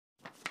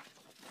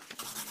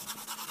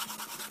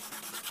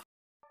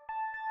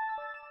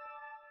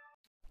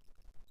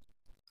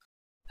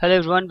Hello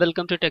everyone,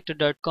 welcome to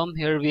Tector.com.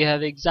 Here we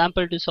have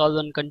example to solve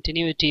on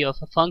continuity of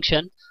a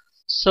function.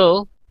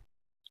 So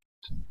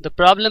the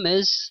problem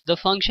is the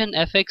function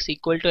fx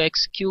equal to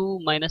x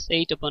cube minus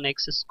 8 upon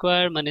x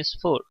square minus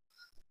 4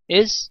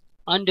 is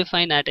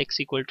undefined at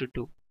x equal to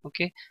 2.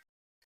 Okay,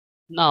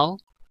 now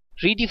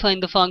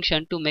redefine the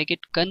function to make it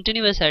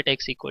continuous at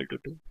x equal to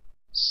 2.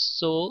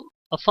 So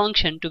a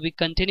function to be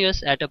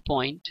continuous at a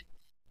point,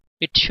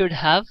 it should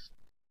have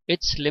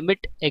its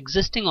limit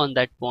existing on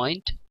that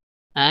point,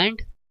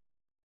 and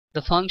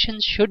the function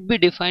should be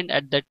defined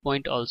at that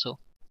point also,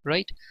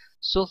 right?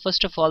 So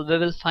first of all we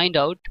will find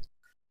out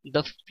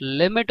the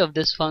limit of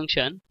this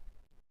function.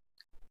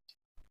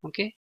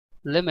 Okay,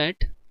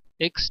 limit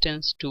x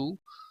tends to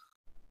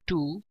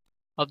 2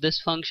 of this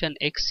function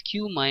x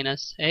cube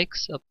minus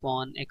x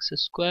upon x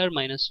square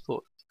minus 4.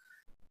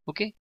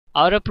 Okay,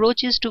 our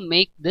approach is to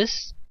make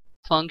this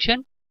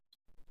function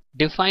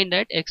defined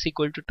at x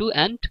equal to 2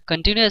 and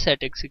continuous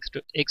at x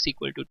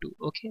equal to 2.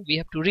 Okay, we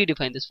have to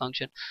redefine this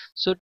function.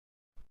 So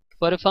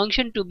for a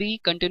function to be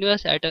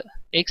continuous at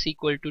x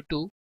equal to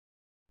 2,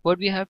 what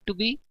we have to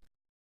be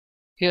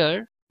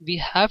here, we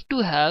have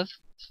to have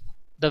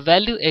the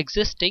value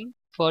existing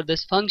for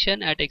this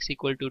function at x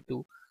equal to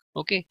 2.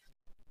 Okay,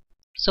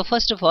 so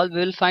first of all we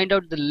will find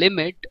out the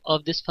limit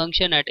of this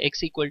function at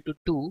x equal to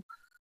 2,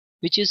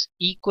 which is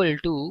equal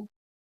to,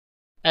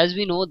 as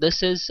we know,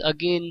 this is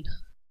again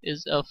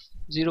is a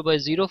 0 by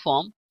 0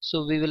 form,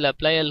 so we will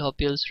apply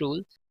L'Hopital's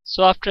rule.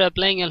 So after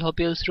applying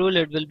L'Hopital's rule,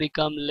 it will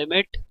become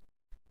limit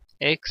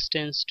x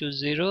tends to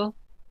 0,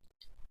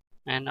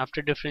 and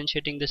after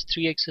differentiating this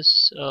 3x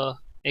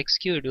x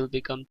cubed, it will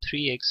become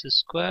 3x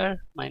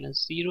square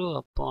minus 0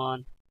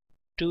 upon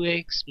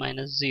 2x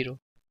minus 0.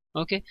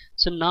 Okay,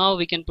 so now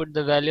we can put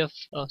the value of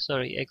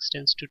x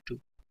tends to 2.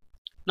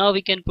 Now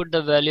we can put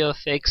the value of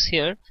x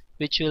here,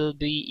 which will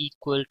be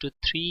equal to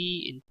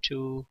 3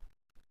 into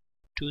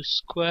 2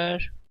 square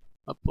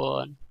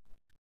upon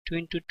 2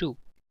 into 2,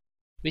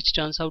 which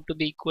turns out to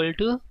be equal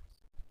to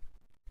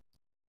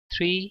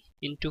 3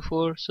 into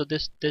 4. So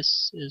this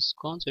is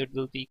gone, so it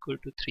will be equal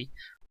to 3,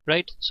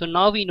 right? So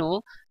now we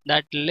know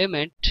that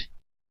limit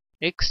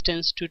x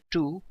tends to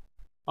 2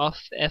 of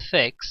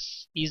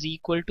fx is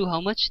equal to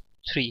how much?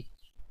 3.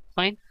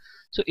 Fine.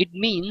 So it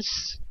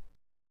means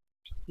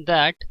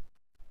that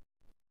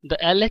the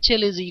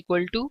LHL is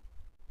equal to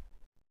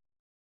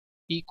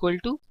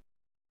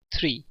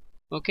 3.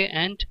 Okay,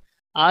 and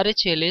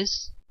RHL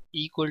is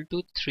equal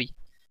to 3.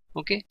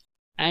 Okay,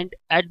 and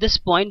at this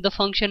point the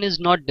function is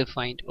not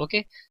defined.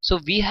 Okay, so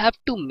we have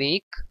to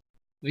make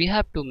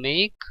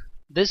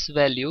this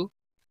value,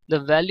 the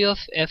value of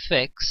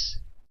fx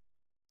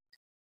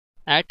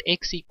at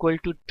x equal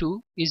to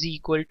 2 is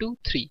equal to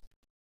 3.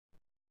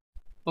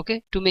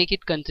 Okay, to make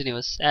it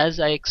continuous, as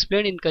I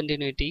explained in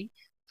continuity.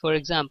 For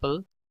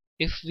example,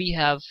 if we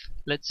have,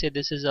 let's say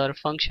this is our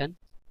function.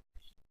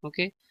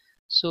 Okay,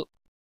 so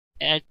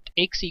at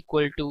x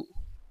equal to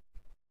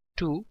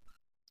 2,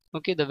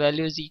 okay, the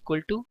value is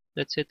equal to,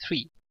 let's say,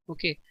 3.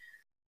 Okay,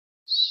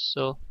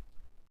 so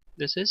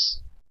this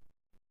is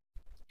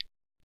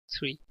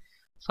 3.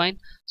 Fine.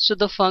 So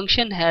the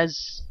function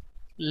has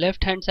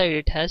left hand side,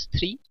 it has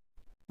 3.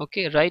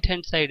 Okay, right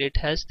hand side it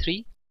has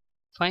 3.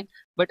 Fine,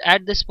 but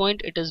at this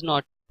point it is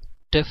not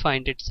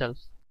defined itself.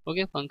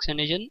 Okay, function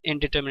is in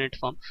indeterminate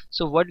form.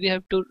 So what we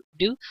have to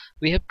do,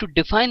 we have to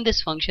define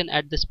this function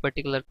at this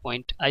particular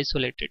point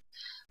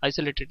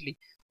isolatedly.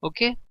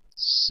 Okay,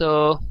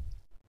 so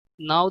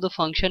now the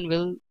function we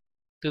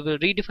will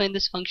redefine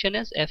this function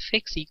as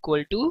fx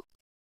equal to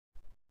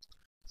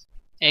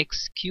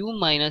x cube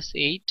minus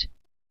 8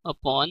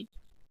 upon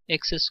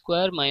x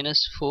square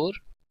minus 4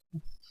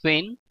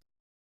 when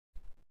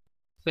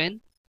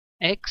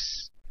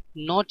x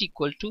not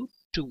equal to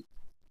 2.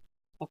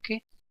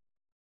 Okay,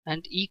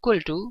 and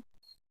equal to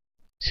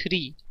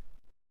 3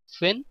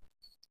 when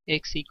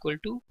x equal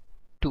to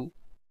 2,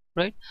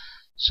 right?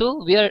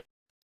 So we are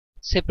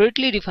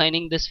separately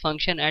defining this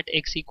function at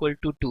x equal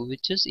to 2,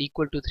 which is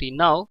equal to 3.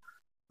 Now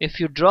if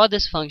you draw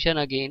this function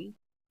again,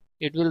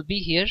 it will be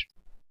here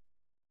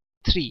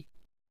 3.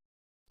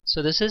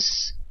 So this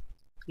is,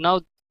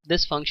 now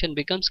this function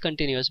becomes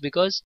continuous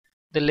because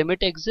the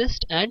limit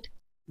exists and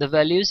the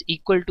value is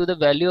equal to the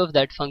value of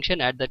that function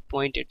at that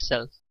point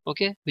itself.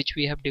 Okay, which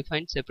we have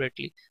defined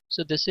separately.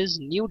 So this is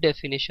new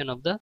definition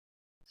of the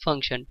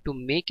function to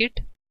make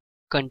it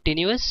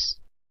continuous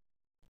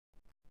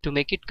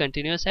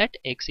at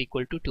x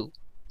equal to 2.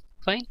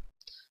 Fine.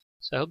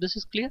 So I hope this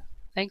is clear.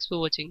 Thanks for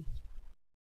watching.